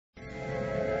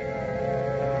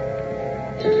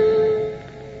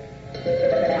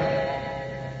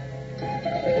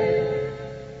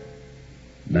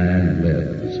Man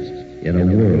lives in a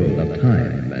world of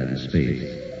time and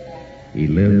space. He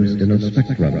lives in a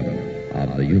spectrum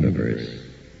of the universe.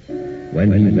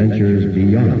 When he ventures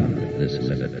beyond this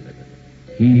limit,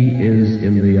 he is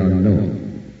in the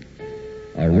unknown,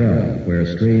 a realm where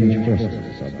strange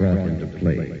forces are brought into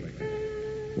play.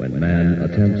 When man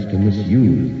attempts to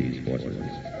misuse these forces,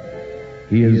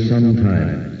 he is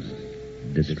sometimes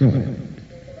destroyed.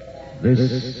 This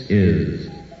is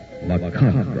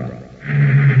Macabre.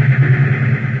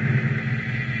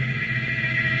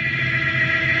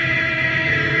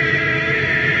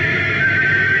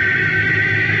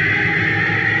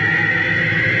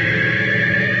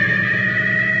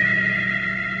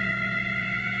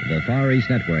 The Far East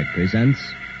Network presents,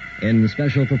 in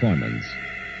special performance,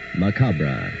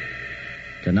 Macabre.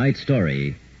 Tonight's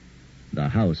story, The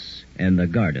House in the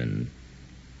Garden.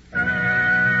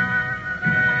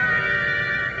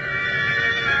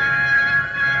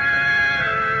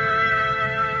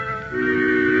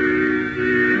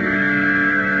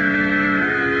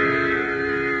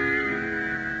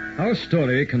 Our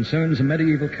story concerns a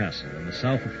medieval castle in the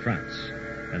south of France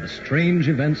and the strange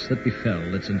events that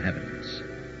befell its inhabitants.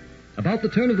 About the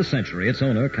turn of the century, its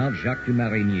owner, Count Jacques de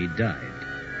Marigny, died.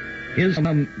 He is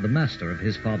the master of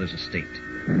his father's estate.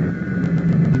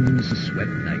 It was a sweat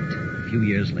night, a few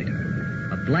years later.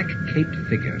 A black-caped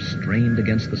figure strained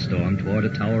against the storm toward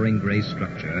a towering gray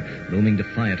structure looming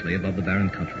defiantly above the barren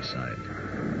countryside.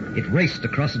 It raced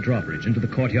across a drawbridge into the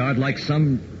courtyard like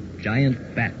some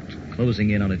giant bat closing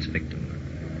in on its victim.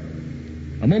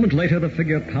 A moment later, the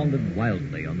figure pounded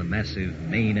wildly on the massive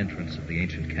main entrance of the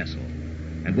ancient castle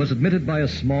and was admitted by a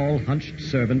small, hunched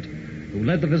servant who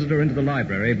led the visitor into the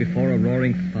library before a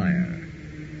roaring fire.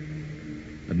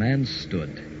 The man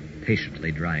stood,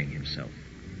 patiently drying himself.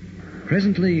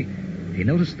 Presently, he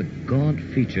noticed the gaunt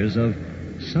features of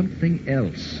something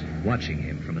else watching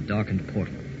him from a darkened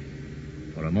portal.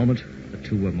 For a moment, the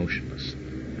two were motionless.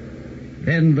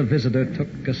 Then the visitor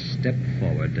took a step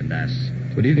forward and asked,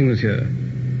 "Good evening, monsieur.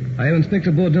 I am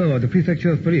Inspector Bordeaux of the Prefecture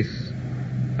of Police.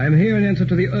 I am here in answer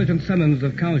to the urgent summons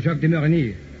of Count Jacques de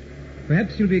Marigny.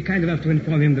 Perhaps you'll be kind enough to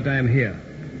inform him that I am here.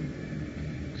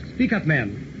 Speak up,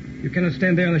 man. You cannot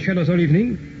stand there in the shadows all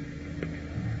evening."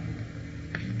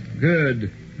 "Good.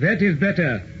 That is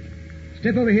better.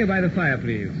 Step over here by the fire,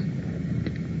 please."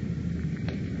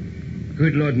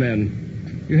 "Good Lord, man.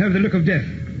 You have the look of death.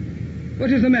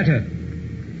 What is the matter?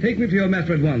 Take me to your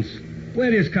master at once.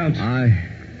 Where is Count?" I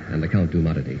am the Count du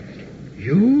Marigny.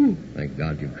 "You?" Thank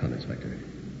God you've come, Inspector.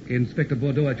 Inspector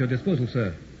Bordeaux at your disposal,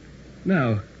 sir.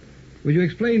 Now, will you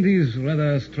explain these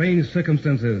rather strange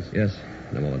circumstances? Yes,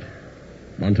 in a moment.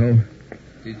 Monto?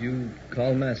 Did you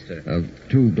call master?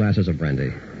 2 glasses of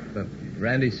brandy.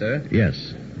 Brandy, sir?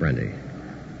 Yes, brandy.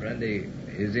 Brandy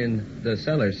is in the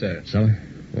cellar, sir. Cellar?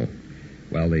 Oh.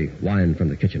 Well, the wine from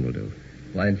the kitchen will do.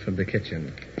 Wine from the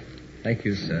kitchen. Thank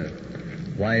you, sir.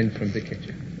 Wine from the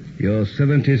kitchen. Your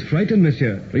servant is frightened,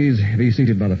 monsieur. Please be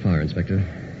seated by the fire, Inspector.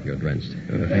 You're drenched.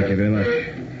 Thank you very much.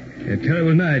 A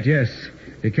terrible night, yes.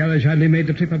 The carriage hardly made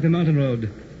the trip up the mountain road.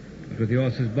 But with the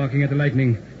horses barking at the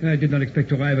lightning, I did not expect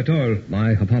to arrive at all.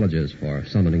 My apologies for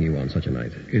summoning you on such a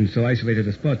night. In so isolated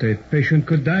a spot, a patient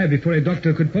could die before a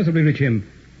doctor could possibly reach him.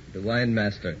 The wine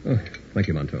master. Oh, thank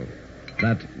you, Monto.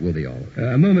 That will be all.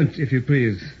 A moment, if you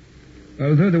please.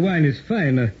 Although the wine is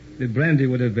fine, the brandy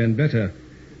would have been better.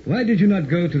 Why did you not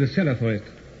go to the cellar for it?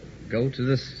 Go to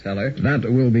the cellar? That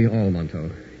will be all,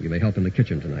 Monto. You may help in the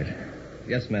kitchen tonight.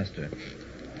 Yes, master.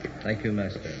 Thank you,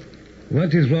 master.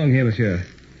 What is wrong here, monsieur?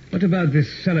 What about this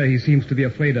cellar he seems to be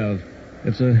afraid of?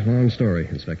 It's a long story,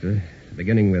 Inspector.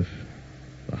 Beginning with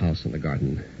the house in the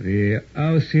garden. The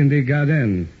house in the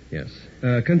garden? Yes.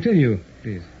 Continue,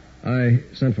 please. I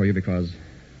sent for you because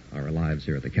our lives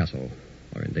here at the castle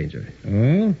are in danger.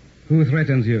 Oh? Who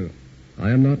threatens you? I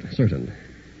am not certain.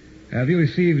 Have you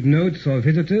received notes or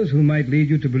visitors who might lead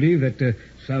you to believe that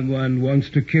someone wants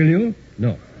to kill you?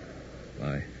 No.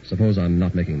 I suppose I'm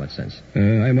not making much sense.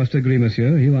 I must agree,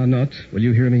 monsieur. You are not. Will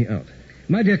you hear me out?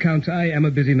 My dear Count, I am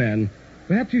a busy man.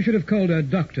 Perhaps you should have called a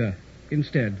doctor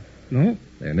instead. No?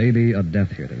 There may be a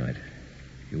death here tonight.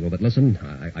 If you will but listen,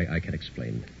 I can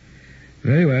explain.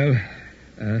 Very well.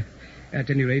 At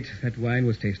any rate, that wine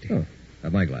was tasty. Oh,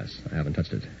 at my glass. I haven't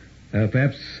touched it.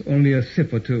 Perhaps only a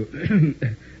sip or two.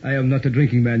 I am not a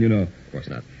drinking man, you know. Of course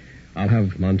not. I'll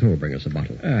have Monto bring us a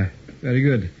bottle. Very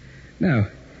good. Now,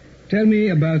 tell me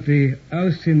about the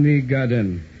house in the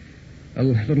garden. A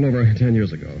little over 10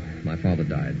 years ago, my father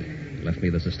died. He left me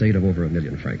this estate of over 1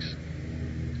 million francs.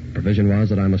 Provision was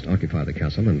that I must occupy the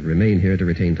castle and remain here to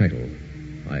retain title.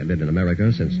 I had lived in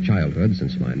America since childhood,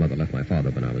 since my mother left my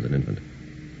father when I was an infant.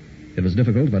 It was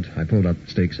difficult, but I pulled up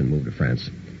stakes and moved to France.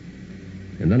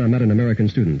 And then I met an American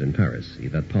student in Paris,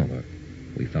 Yvette Palmer.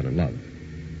 We fell in love.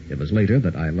 It was later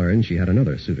that I learned she had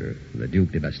another suitor, the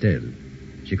Duke de Bastel.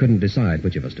 She couldn't decide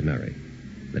which of us to marry.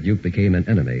 The Duke became an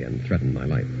enemy and threatened my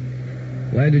life.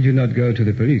 Why did you not go to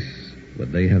the police?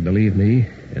 Would they have believed me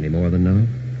any more than now?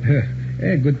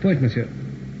 Good point, monsieur.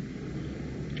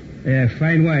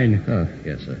 Fine wine. Ah,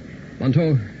 yes, sir.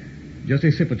 Monteau? Just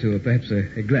a sip or two, or perhaps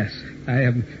a glass. I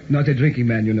am not a drinking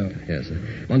man, you know. Yes, sir.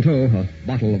 Monteau, a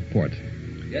bottle of port.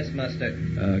 Yes, master.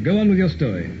 Go on with your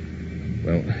story.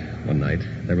 Well, one night,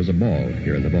 there was a ball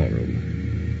here in the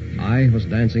ballroom. I was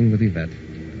dancing with Yvette,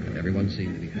 and everyone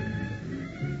seemed to be happy.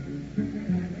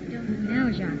 Don't know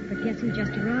now, Jacques, but guess who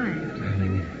just arrived?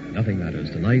 Darling, nothing matters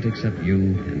tonight except you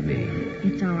and me.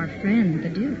 It's our friend, the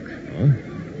Duke. Oh?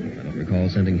 I don't recall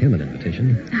sending him an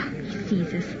invitation. Oh, he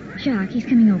sees us. Jacques, he's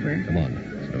coming over. Come on.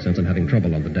 There's no sense in having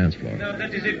trouble on the dance floor. Now,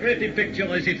 that is a pretty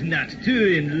picture, is it not? Two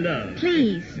in love.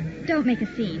 Please, don't make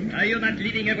a scene. Are you not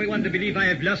leading everyone to believe I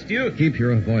have lost you? Keep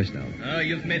your voice down. Oh,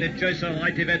 you've made a choice all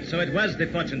right, Yvette, so it was the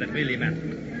fortune that really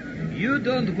mattered. You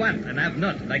don't want and have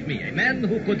not, like me, a man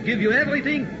who could give you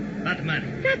everything but money.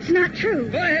 That's not true.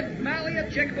 Go ahead, marry a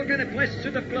checkbook and a fresh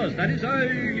suit of clothes. That is all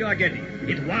you are getting.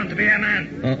 It won't be a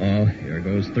man. Uh-oh. Here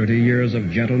goes 30 years of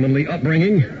gentlemanly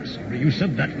upbringing. Sorry you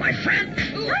said that, my friend.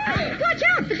 Oh, watch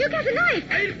out! The Duke has a knife.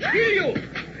 I'll kill you.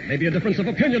 Maybe a difference of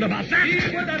opinion about that.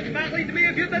 He would have married me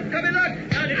if you didn't come along.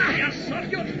 Now, just off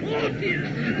your throat is.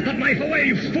 Put that knife away,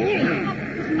 you fool.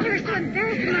 Oh, you're so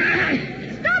embarrassing.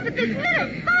 Stop it this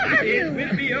minute, both of It you.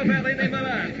 will be over in a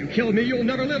moment. If you kill me, you'll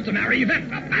never live to marry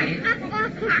Yvette. Up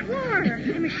off the floor.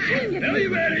 I'm ashamed of Very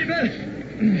you. well, Yvette.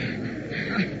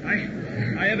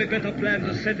 I have a better plan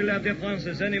to settle our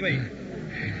differences anyway.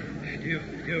 Do you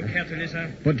care to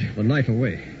listen? Put the knife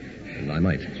away, and I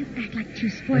might. You act like two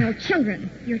spoiled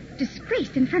children. You're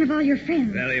disgraced in front of all your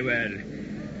friends. Very well.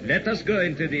 Let us go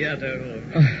into the other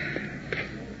room.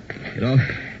 You know,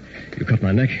 you cut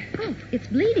my neck. Oh, it's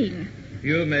bleeding.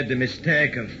 You made the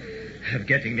mistake of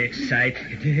getting me excited.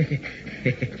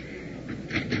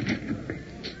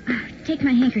 Take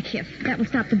my handkerchief. That will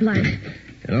stop the blood. You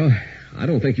know, I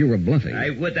don't think you were bluffing.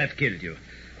 I would have killed you.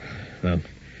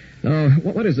 Now,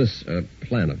 what is this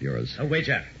plan of yours? A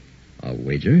wager. A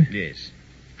wager? Yes.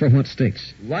 For what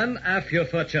stakes? One half your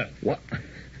fortune. What?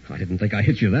 I didn't think I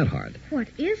hit you that hard. What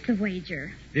is the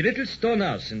wager? The little stone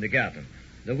house in the garden.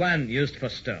 The one used for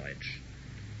storage.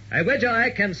 I wager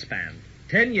I can span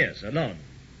 10 years alone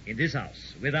in this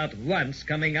house without once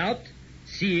coming out,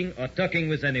 seeing or talking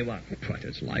with anyone. But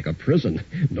it's like a prison.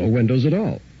 No windows at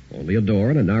all. Only a door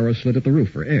and a narrow slit at the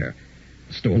roof for air.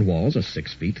 The stone walls are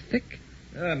 6 feet thick.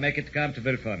 Make it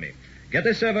comfortable for me. Get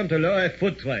a servant to lower a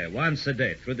food tray once a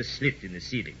day through the slit in the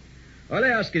ceiling. All I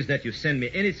ask is that you send me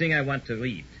anything I want to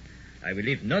read. I will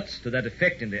leave notes to that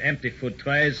effect in the empty food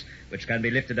trays, which can be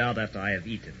lifted out after I have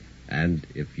eaten. And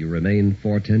if you remain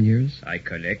for 10 years? I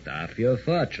collect half your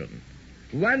fortune.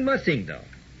 One more thing, though.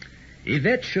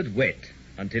 Yvette should wait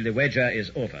until the wager is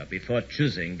over before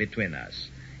choosing between us.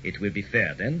 It will be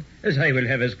fair, then, as I will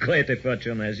have as great a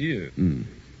fortune as you.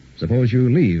 Suppose you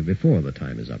leave before the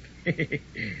time is up.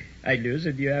 I lose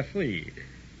and you are free.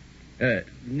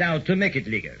 Now, to make it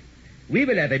legal, we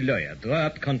will have a lawyer draw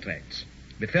up contracts.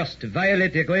 The first to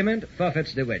violate the agreement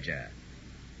forfeits the wager.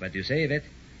 What do you say, Yvette?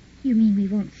 You mean we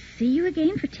won't see you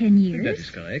again for 10 years? That is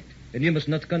correct. And you must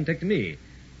not contact me.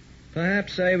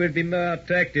 Perhaps I will be more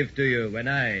attractive to you when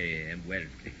I am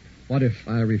wealthy. What if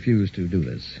I refuse to do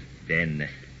this? Then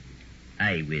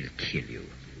I will kill you.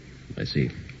 I see.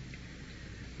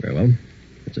 Very well.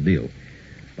 It's a deal.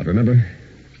 But remember,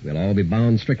 we'll all be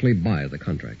bound strictly by the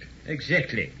contract.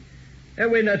 Exactly.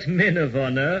 And we're not men of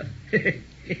honor.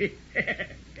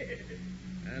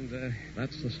 And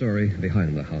that's the story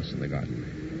behind the house in the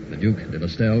garden. The Duke de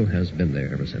Bastel has been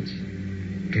there ever since.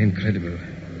 Incredible.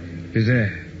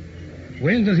 Bizarre.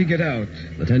 When does he get out?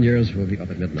 The 10 years will be up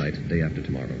at midnight, day after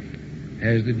tomorrow.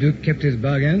 Has the Duke kept his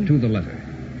bargain? To the letter.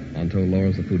 Monteau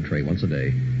lowers the food tray once a day,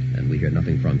 and we hear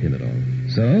nothing from him at all.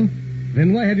 So?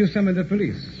 Then why have you summoned the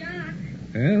police? Jacques.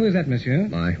 Who is that, monsieur?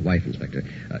 My wife, Inspector.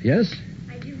 Yes?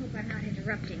 I do hope I'm not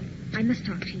interrupting. I must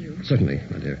talk to you. Certainly,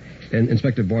 my dear.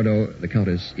 Inspector Bordeaux, the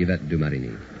Countess Yvette de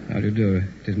Marigny. How do you do?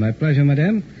 It is my pleasure,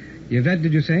 madame. Yvette,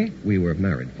 did you say? We were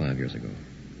married 5 years ago.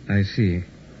 I see.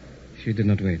 She did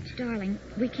not wait. Darling,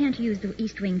 we can't use the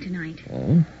East Wing tonight.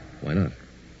 Oh? Why not?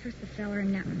 First the cellar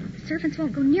and now the servants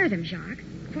won't go near them, Jacques.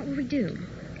 What will we do?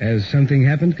 Has something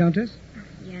happened, Countess?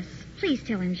 Yes. Please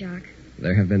tell him, Jacques.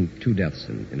 There have been 2 deaths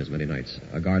in as many nights.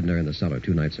 A gardener in the cellar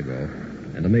 2 nights ago,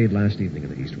 and a maid last evening in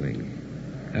the East Wing.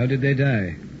 How did they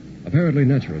die? Apparently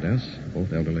natural deaths,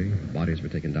 both elderly. Bodies were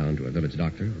taken down to a village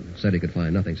doctor. Said he could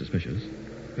find nothing suspicious.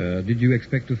 Did you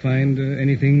expect to find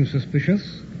anything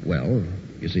suspicious? Well,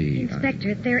 you see...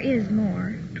 Inspector, there is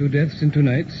more. 2 deaths in 2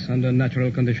 nights under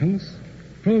natural conditions.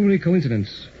 Probably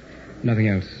coincidence. Nothing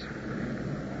else.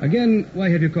 Again, why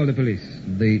have you called the police?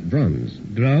 The drums.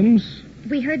 Drums?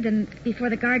 We heard them before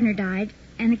the gardener died,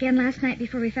 and again last night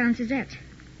before we found Suzette.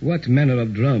 What manner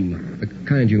of drum? The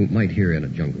kind you might hear in a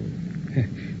jungle.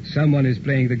 Someone is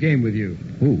playing the game with you.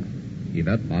 Who?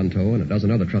 Yvette, Monteau, and a dozen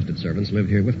other trusted servants live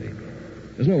here with me.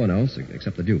 There's no one else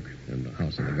except the Duke and the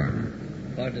house in the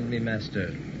garden. Pardon me,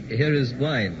 Master. Here is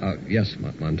wine. Yes,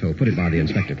 Monteau. Put it by the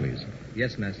inspector, please.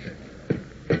 Yes, Master.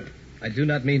 I do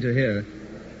not mean to hear.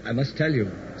 I must tell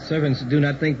you, servants do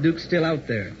not think Duke's still out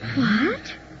there.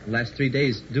 What? Last 3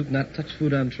 days, Duke not touch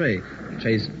food on tray.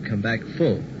 Trays come back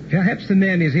full. Perhaps the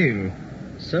man is ill.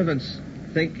 Servants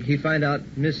think he find out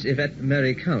Miss Yvette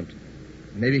marry Count.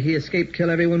 Maybe he escaped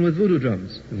kill everyone with voodoo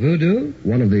drums. Voodoo?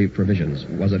 One of the provisions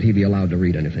was that he be allowed to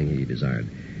read anything he desired.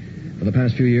 For the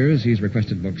past few years, he's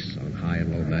requested books on high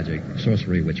and low magic,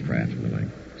 sorcery, witchcraft, and the like.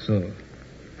 So.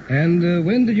 And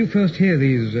when did you first hear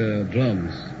these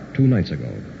drums? 2 nights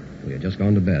ago. We had just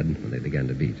gone to bed when they began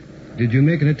to beat. Did you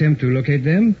make an attempt to locate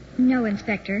them? No,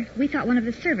 Inspector. We thought one of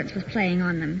the servants was playing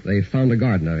on them. They found a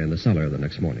gardener in the cellar the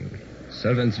next morning.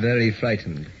 Servants very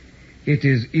frightened. It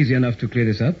is easy enough to clear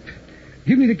this up.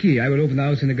 Give me the key. I will open the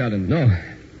house in the garden. No,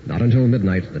 not until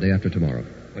midnight the day after tomorrow.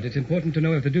 But it's important to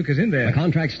know if the Duke is in there. My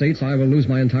contract states I will lose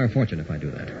my entire fortune if I do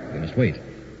that. We must wait.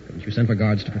 Couldn't you send for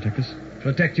guards to protect us?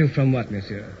 Protect you from what,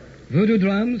 monsieur? Voodoo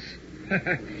drums?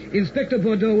 Inspector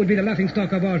Bordeaux would be the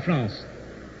laughingstock of all France.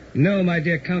 No, my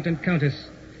dear Count and Countess,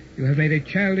 you have made a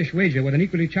childish wager with an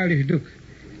equally childish Duke.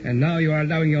 And now you are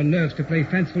allowing your nerves to play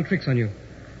fanciful tricks on you.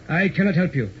 I cannot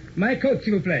help you. My coat,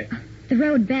 s'il vous plaît. The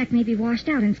road back may be washed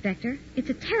out, Inspector. It's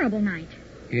a terrible night.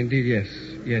 Indeed, yes.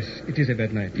 Yes, it is a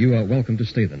bad night. You are welcome to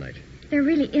stay the night. There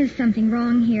really is something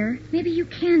wrong here. Maybe you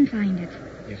can find it.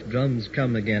 If drums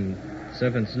come again,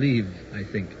 servants leave, I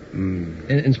think.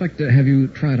 Inspector, have you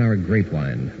tried our grape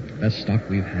wine? Best stock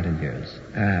we've had in years.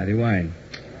 Ah, the wine.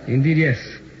 Indeed, yes.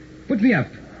 Put me up.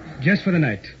 Just for the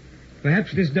night.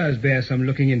 Perhaps this does bear some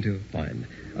looking into. Fine.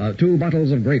 2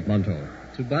 bottles of grape, Monteau.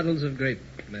 2 bottles of grape,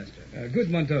 Master. Good,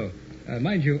 Monteau.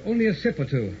 Mind you, only a sip or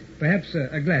 2. Perhaps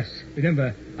a glass.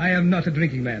 Remember, I am not a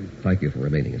drinking man. Thank you for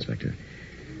remaining, Inspector.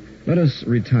 Let us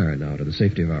retire now to the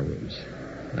safety of our rooms.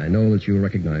 I know that you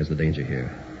recognize the danger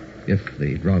here. If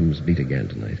the drums beat again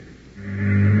tonight.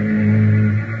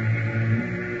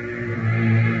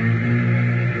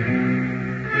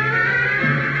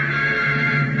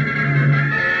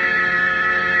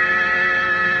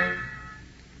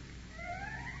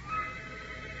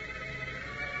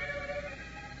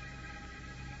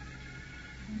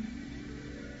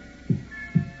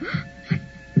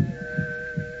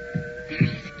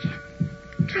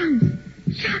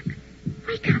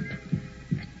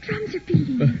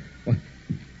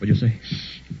 What'd you say?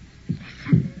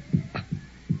 Listen.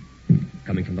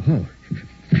 Coming from the hall.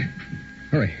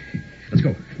 Hurry. Let's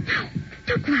go. No,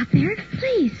 don't go out there,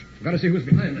 please. We've got to see who's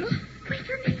behind us. Wait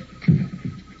for me.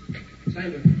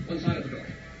 Stand on one side of the door.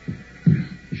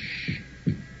 Shh.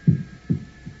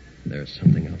 There's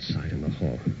something outside in the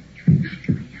hall.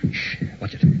 Shh.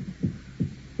 Watch it.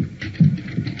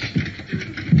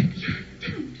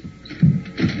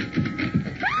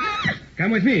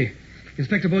 Come with me.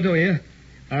 Inspector Bordeaux here.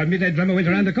 Our midnight drummer went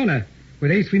around the corner. With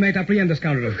haste, we might apprehend the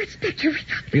scoundrel. Oh, Inspector, we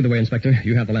thought... Lead the way, Inspector.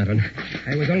 You have the lantern.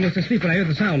 I was almost asleep when I heard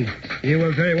the sound. You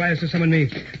were very wise to summon me.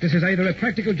 This is either a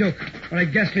practical joke or a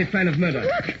ghastly plan of murder.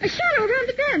 Look, a shadow around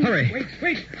the bend. Hurry.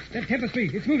 Wait. That tapestry.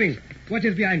 It's moving. What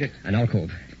is behind it? An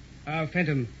alcove. Our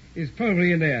phantom is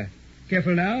probably in there.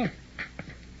 Careful now.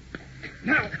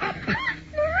 Now, up!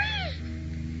 Marie!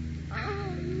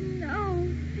 Oh, no.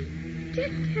 I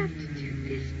didn't have to do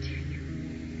this to you.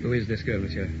 Who is this girl,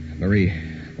 monsieur? Marie,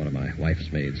 one of my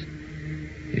wife's maids.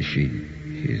 Is she?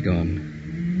 She's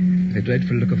gone. A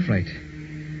dreadful look of fright.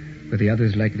 Were the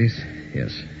others like this?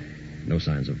 Yes. No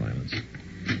signs of violence.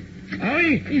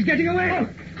 Hurry! He's getting away!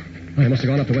 I must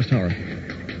have gone up the West Tower.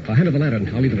 If I handle the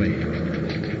lantern, I'll lead the way.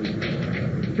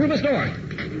 Through this door!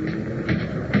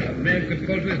 A man could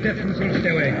fall to his death from this old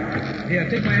stairway. Here,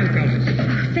 take my hand, Countess.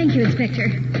 Oh, thank you, Inspector.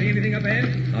 See anything up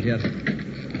ahead? Not yet.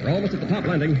 We're almost at the top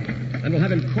landing, and we'll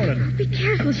have him cornered. Be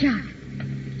careful, Jacques.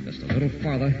 Just a little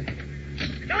farther.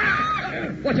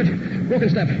 Watch it! Broken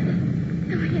step. Go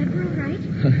ahead, we're all right.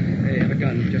 Hey, have a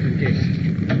gun, just in case.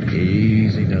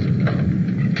 Easy does it.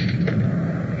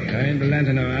 Shine the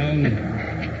lantern around.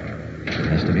 It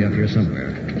has to be up here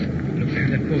somewhere. Looks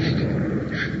That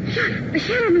post. A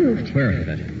shadow moved. Where,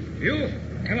 Yvette? You,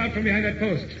 come out from behind that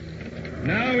post.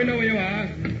 Now we know where you are.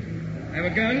 I have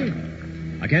a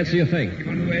gun. I can't see a thing. Keep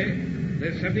on the way.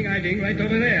 There's something hiding right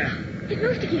over there. It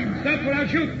moved again. Stop or I'll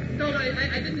shoot. No,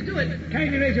 I didn't do it.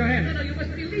 Kindly raise your hand. No, you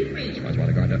must believe me. Francois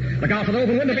the gardener. Look out for the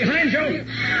open window behind you!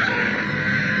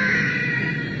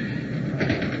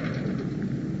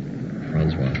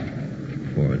 Francois.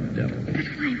 Poor devil. But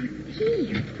why would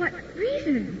he? For what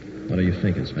reason? What do you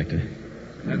think, Inspector?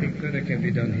 Nothing further can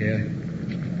be done here.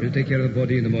 We'll take care of the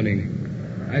body in the morning.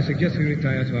 I suggest we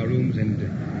retire to our rooms and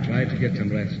try to get some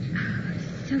rest.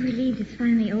 So relieved it's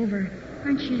finally over.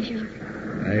 Aren't you, Jacques?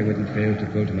 I wouldn't fail to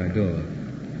go to my door.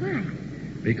 Why?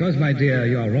 Because, my dear,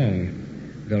 you are wrong.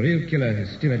 The real killer is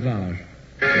still at large.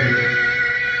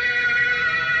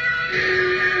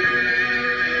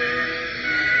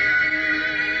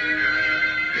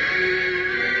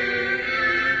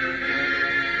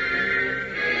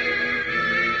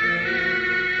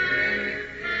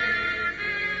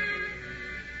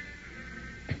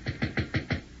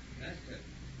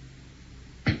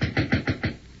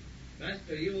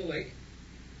 Master, you awake?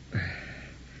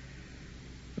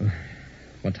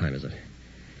 What time is it?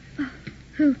 Oh,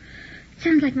 who?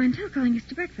 Sounds like Montel calling us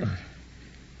to breakfast.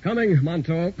 Coming,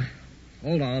 Montauk.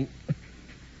 Hold on.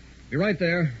 Be right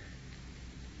there.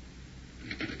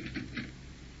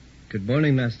 Good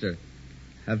morning, Master.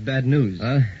 Have bad news.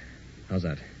 How's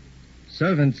that?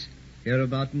 Servants hear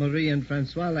about Marie and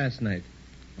Francois last night.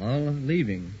 All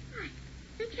leaving.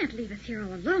 They can't leave us here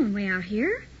all alone way out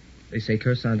here. They say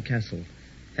Cursan Castle.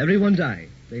 Everyone die.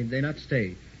 They not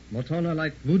stay. Motona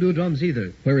like voodoo drums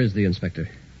either. Where is the inspector?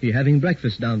 He having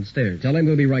breakfast downstairs. Tell him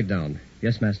we'll be right down.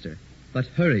 Yes, Master. But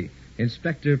hurry.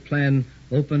 Inspector plan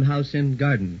open house in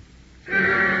garden.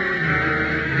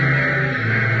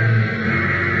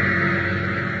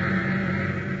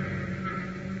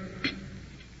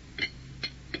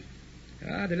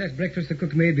 The last breakfast the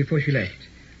cook made before she left.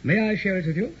 May I share it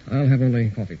with you? I'll have only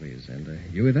coffee, please. And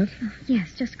you, Yvette? Oh,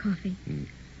 yes, just coffee.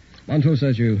 Montauk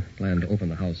says you plan to open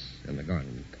the house in the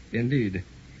garden. Indeed.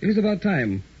 It is about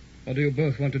time. Or do you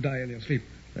both want to die in your sleep?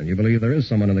 And you believe there is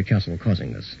someone in the castle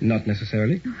causing this? Not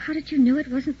necessarily. Oh, how did you know it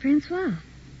wasn't Francois?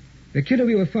 The killer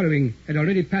we were following had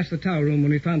already passed the tower room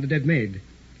when we found the dead maid.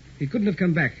 He couldn't have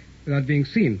come back without being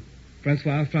seen.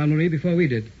 Francois found Marie before we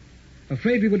did.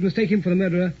 Afraid we would mistake him for the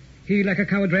murderer, he, like a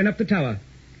coward, ran up the tower.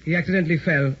 He accidentally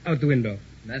fell out the window.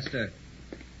 Master,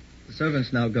 the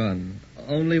servants now gone.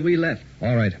 Only we left.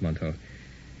 All right, Montauk.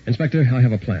 Inspector, I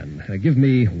have a plan. Give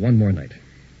me one more night.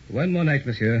 One more night,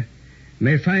 monsieur.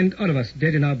 May find all of us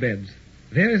dead in our beds.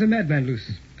 There is a madman loose.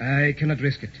 I cannot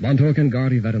risk it. Montauk can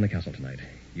guard Yvette in the castle tonight.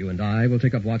 You and I will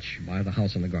take up watch by the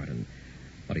house in the garden.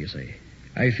 What do you say?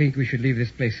 I think we should leave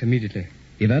this place immediately.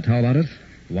 Yvette, how about it?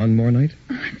 One more night?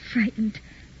 Oh, I'm frightened.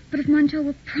 But if Montel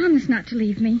will promise not to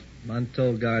leave me.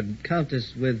 Montauk guard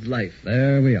Countess with life.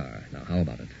 There we are. Now, how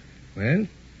about it? Well,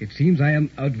 it seems I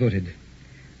am outvoted.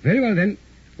 Very well, then.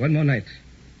 One more night.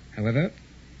 However,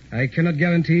 I cannot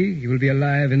guarantee you will be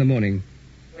alive in the morning.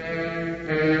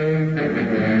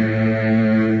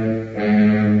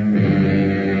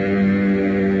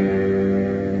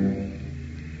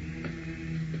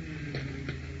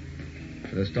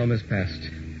 The storm has passed.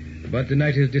 But the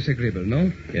night is disagreeable,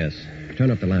 no? Yes. Turn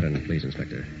up the lantern, please,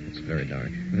 Inspector. It's very dark.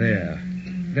 There.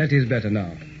 That is better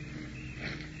now.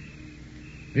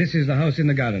 This is the house in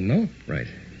the garden, no? Right.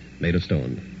 Made of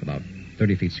stone. About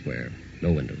 30 feet square.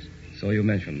 No windows. So you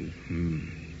mentioned.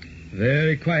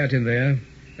 Very quiet in there.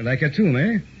 Like a tomb,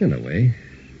 eh? In a way.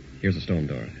 Here's a stone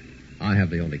door. I have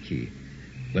the only key.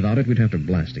 Without it, we'd have to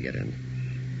blast to get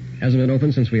in. Hasn't been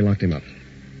opened since we locked him up.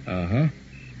 Uh-huh.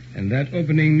 And that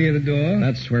opening near the door?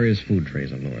 That's where his food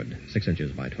trays are lowered. 6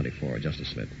 inches by 24, just a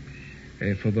slit.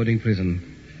 A foreboding prison.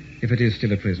 If it is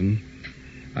still a prison.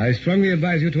 I strongly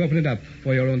advise you to open it up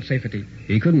for your own safety.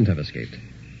 He couldn't have escaped.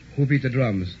 Who beat the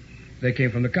drums? They came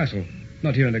from the castle,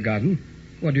 not here in the garden.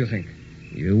 What do you think?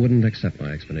 You wouldn't accept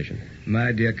my explanation.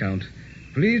 My dear Count,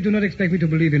 please do not expect me to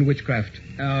believe in witchcraft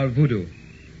or voodoo.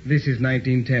 This is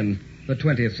 1910, the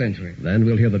 20th century. Then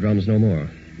we'll hear the drums no more.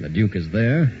 The Duke is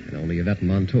there, and only Yvette and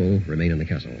Montauk remain in the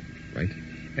castle, right?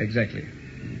 Exactly.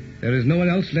 There is no one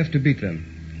else left to beat them,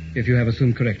 if you have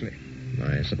assumed correctly.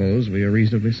 I suppose we are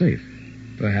reasonably safe.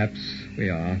 Perhaps we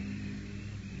are.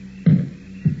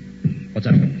 What's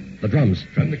that? The drums.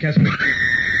 From the castle.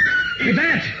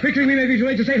 Yvette! Quickly, we may be too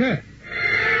late to save her.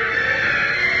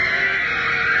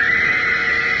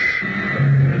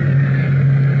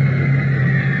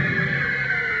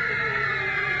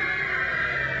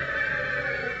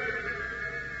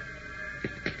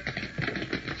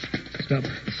 Stop.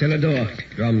 Cellar door.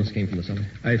 Drums came from the cellar.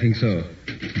 I think so.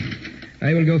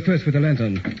 I will go first with the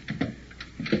lantern.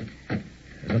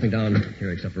 There's nothing down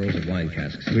here except rows of wine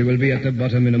casks. We will be at the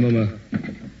bottom in a moment.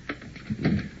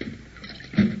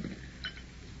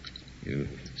 You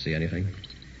see anything?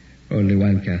 Only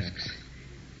wine casks.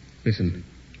 Listen.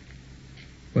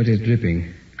 What is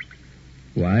dripping?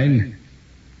 Wine?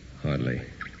 Hardly.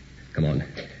 Come on.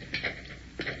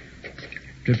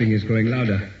 Dripping is growing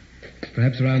louder.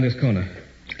 Perhaps around this corner.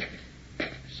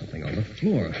 Something on the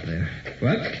floor up there.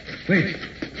 What? Wait.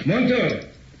 Monto! Is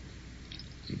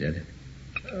he dead?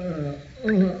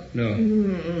 No.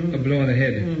 A blow on the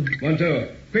head. Monto,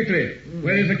 quickly.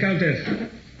 Where is the Countess?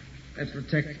 I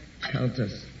protect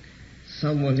Countess.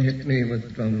 Someone hit me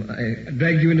with drum. I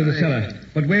dragged you into the cellar.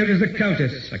 But where is the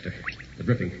Countess? Inspector, the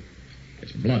dripping.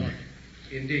 It's blood.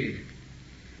 Indeed.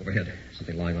 Overhead,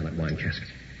 something lying on that wine cask.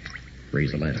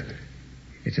 Raise the lantern.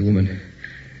 It's a woman.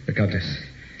 The Countess.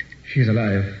 She's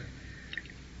alive.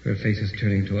 Her face is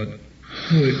turning toward...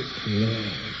 Good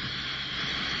Lord.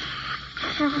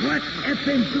 What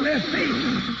happened to her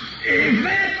face? Is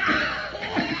that...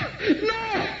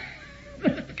 No!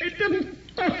 They didn't...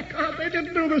 Oh, God, they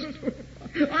didn't do this to her.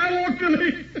 I won't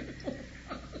believe.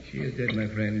 She is dead, my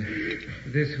friend.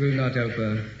 This will not help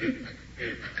her.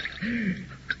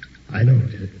 I know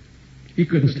it. He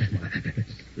couldn't stand my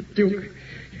happiness. The Duke.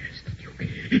 Yes, the Duke.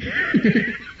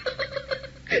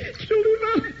 Killed him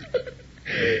out.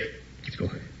 Let's go.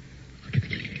 I'll get the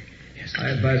key. Yes. I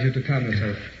advise you to calm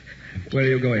yourself. Where are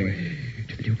you going?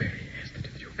 To the Duke. Yes, to the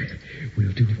Duke.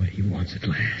 We'll do what he wants at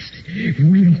last.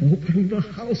 We'll open the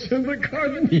house and the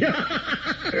garden. Yeah.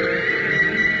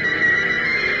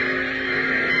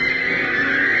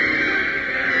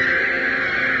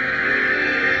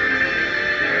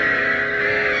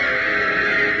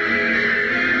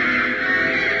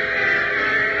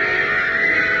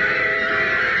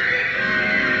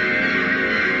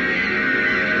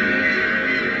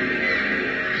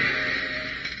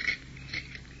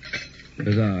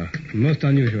 Bizarre. Most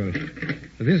unusual.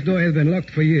 This door has been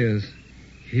locked for years.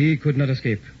 He could not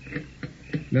escape.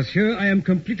 Monsieur, I am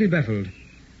completely baffled.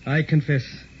 I confess,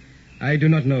 I do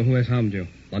not know who has harmed you.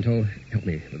 Monto, help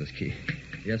me with this key.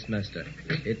 Yes, master.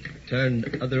 It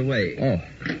turned other way. Oh,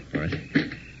 all right.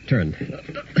 Turn.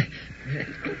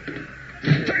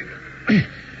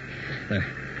 There.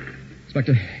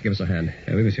 Inspector, give us a hand.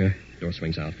 Oui, monsieur. Door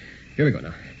swings out. Here we go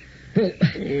now. Pull.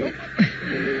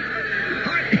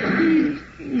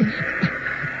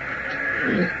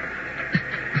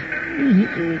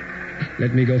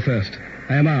 Let me go first.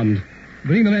 I am armed.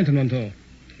 Bring the lantern, Monto.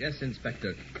 Yes,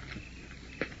 Inspector.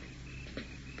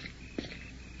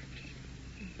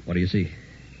 What do you see?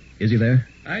 Is he there?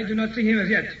 I do not see him as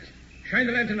yet. Shine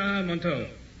the lantern on, Monto.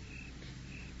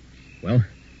 Well?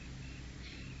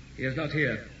 He is not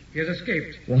here. He has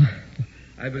escaped. What?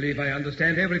 I believe I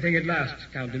understand everything at last,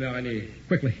 Count de Marigny.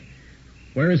 Quickly.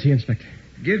 Where is he, Inspector?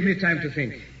 Give me time to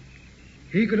think.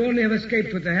 He could only have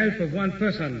escaped with the help of one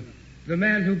person, the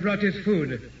man who brought his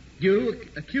food. You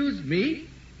accuse me?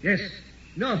 Yes.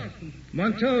 No.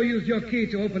 Monteau used your key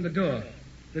to open the door.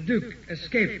 The Duke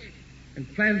escaped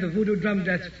and planned the voodoo drum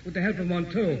death with the help of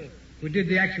Monteau, who did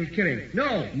the actual killing.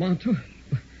 No. Monteau?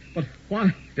 But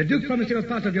why? The Duke promised you a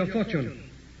part of your fortune.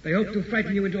 They hoped to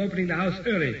frighten you into opening the house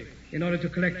early in order to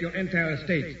collect your entire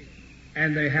estate.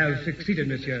 And they have succeeded,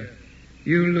 monsieur.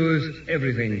 You lose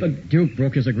everything. The Duke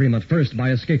broke his agreement first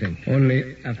by escaping.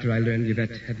 Only after I learned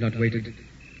Yvette had not waited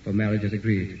for marriage as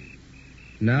agreed.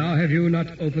 Now have you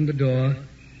not opened the door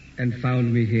and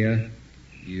found me here?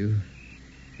 You,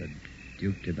 the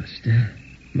Duc de Bastel?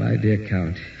 My dear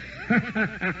Count.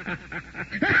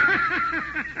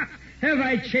 Have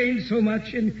I changed so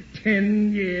much in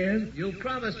 10 years? You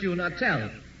promised you not tell.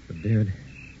 The beard.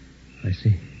 I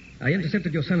see. I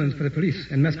intercepted your summons for the police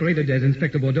and masqueraded as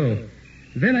Inspector Bordeaux.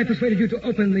 Then I persuaded you to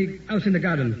open the house in the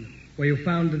garden, where you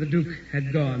found that the Duke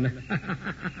had gone. Inspector,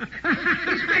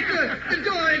 the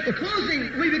door is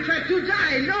closing. We will trapped to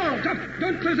die. No. Stop!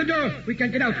 Don't close the door. We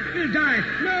can't get out. We'll die.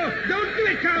 No! Don't do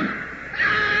it, Count!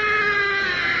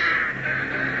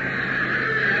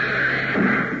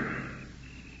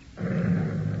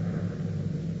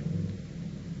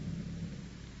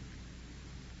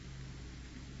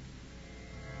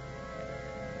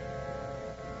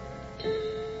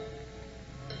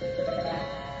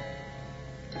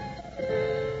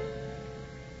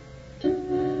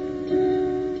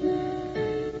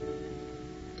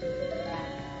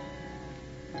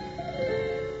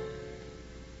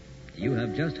 You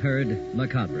have just heard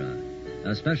Macabre,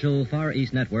 a special Far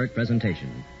East Network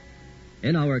presentation.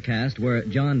 In our cast were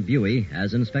John Buey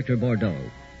as Inspector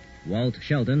Bordeaux, Walt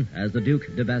Shelton as the Duc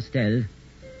de Bastel,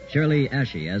 Shirley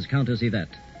Ashey as Countess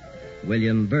Yvette,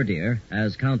 William Verdier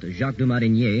as Count Jacques de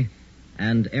Marigny,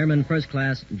 and Airman First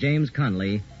Class James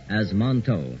Conley as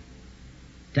Monteau.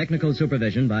 Technical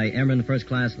supervision by Airman First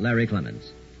Class Larry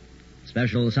Clemens.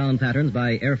 Special sound patterns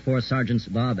by Air Force Sergeants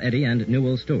Bob Eddy and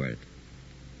Newell Stewart.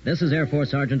 This is Air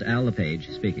Force Sergeant Al LePage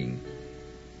speaking.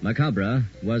 Macabre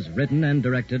was written and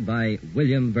directed by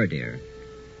William Verdier.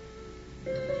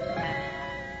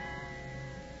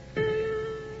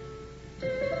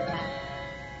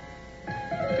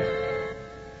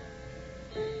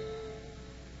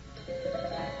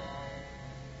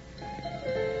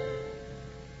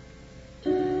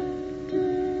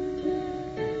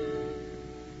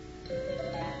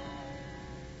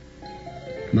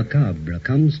 Macabre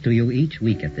comes to you each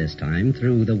week at this time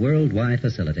through the worldwide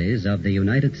facilities of the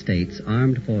United States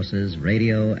Armed Forces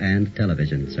Radio and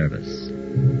Television Service.